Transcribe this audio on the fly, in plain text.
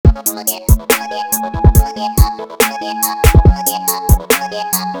Pressure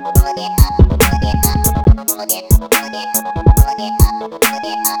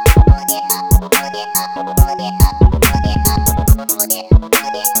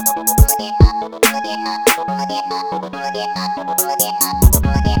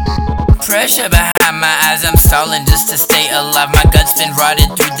behind my eyes, I'm stalling just to stay alive. My gut's been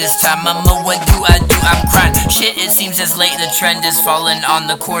rotted through this time. Mama, what do? I'm crying. Shit, it seems as late the trend is falling on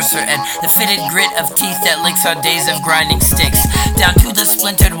the coarser end. The fitted grit of teeth that licks our days of grinding sticks. Down to the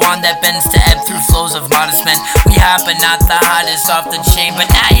splintered wand that bends to ebb through flows of modest men. We hot but not the hottest off the chain, but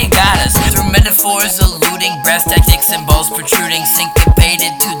now you got us. Through metaphors eluding, breast tactics and balls protruding,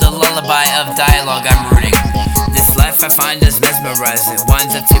 syncopated to the lullaby of dialogue I'm rooting. This life I find is mesmerizing.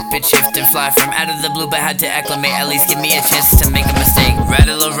 Winds up to pitch, shift and fly from out of the blue, but had to acclimate. At least give me a chance to make a mistake.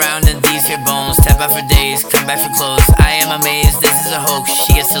 Rattle around in these here bones, tap out for days, come back for clothes. I am amazed, this is a hoax.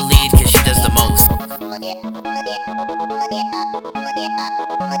 She gets the lead cause she does the most.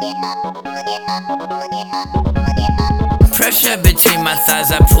 Pressure between my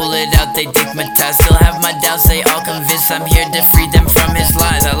thighs, I pull it out, they digmatize. Still have my doubts, they all convinced I'm here to free them from his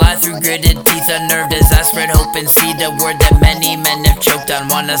lies. I lie through gritted teeth, unnerved as I spread hope and see the word that many men have choked on.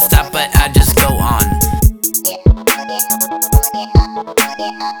 Wanna stop but I just go on.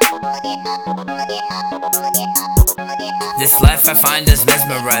 This life I find is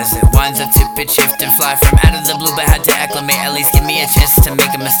mesmerizing. Winds up to pitch, shift and fly from out of the blue, but had to acclimate. At least give me a chance to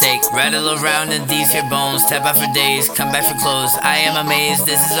make a mistake. Rattle around in these here bones, tap out for days, come back for clothes. I am amazed,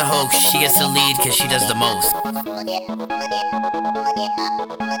 this is a hoax. She gets the lead cause she does the most.